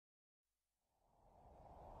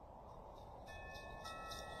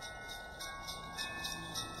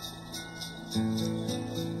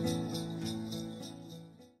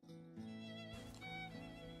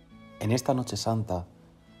En esta noche santa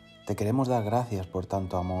te queremos dar gracias por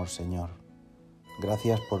tanto amor, Señor.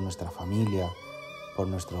 Gracias por nuestra familia, por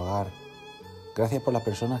nuestro hogar. Gracias por las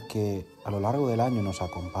personas que a lo largo del año nos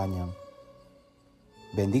acompañan.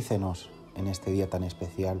 Bendícenos en este día tan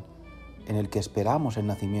especial en el que esperamos el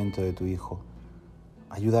nacimiento de tu Hijo.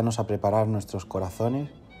 Ayúdanos a preparar nuestros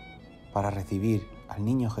corazones para recibir al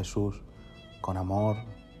niño Jesús con amor,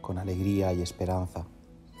 con alegría y esperanza.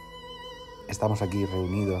 Estamos aquí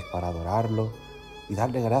reunidos para adorarlo y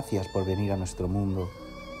darle gracias por venir a nuestro mundo,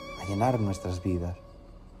 a llenar nuestras vidas.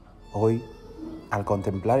 Hoy, al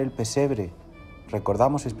contemplar el pesebre,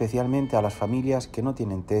 recordamos especialmente a las familias que no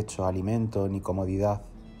tienen techo, alimento ni comodidad.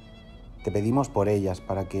 Te pedimos por ellas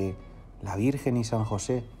para que la Virgen y San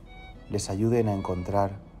José les ayuden a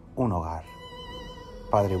encontrar un hogar.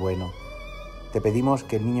 Padre bueno, te pedimos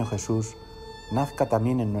que el niño Jesús nazca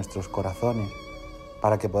también en nuestros corazones,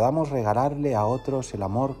 para que podamos regalarle a otros el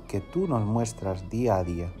amor que tú nos muestras día a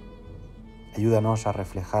día. Ayúdanos a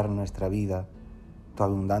reflejar en nuestra vida tu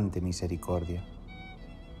abundante misericordia.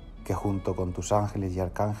 Que junto con tus ángeles y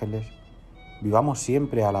arcángeles vivamos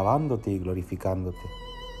siempre alabándote y glorificándote.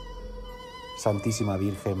 Santísima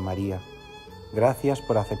Virgen María, gracias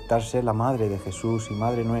por aceptar ser la Madre de Jesús y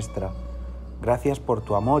Madre nuestra. Gracias por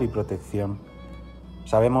tu amor y protección.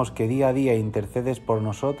 Sabemos que día a día intercedes por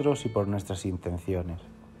nosotros y por nuestras intenciones.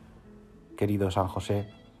 Querido San José,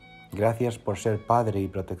 gracias por ser Padre y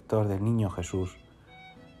protector del niño Jesús.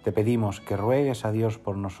 Te pedimos que ruegues a Dios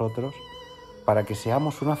por nosotros para que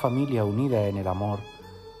seamos una familia unida en el amor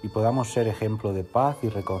y podamos ser ejemplo de paz y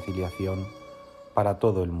reconciliación para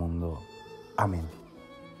todo el mundo. Amén.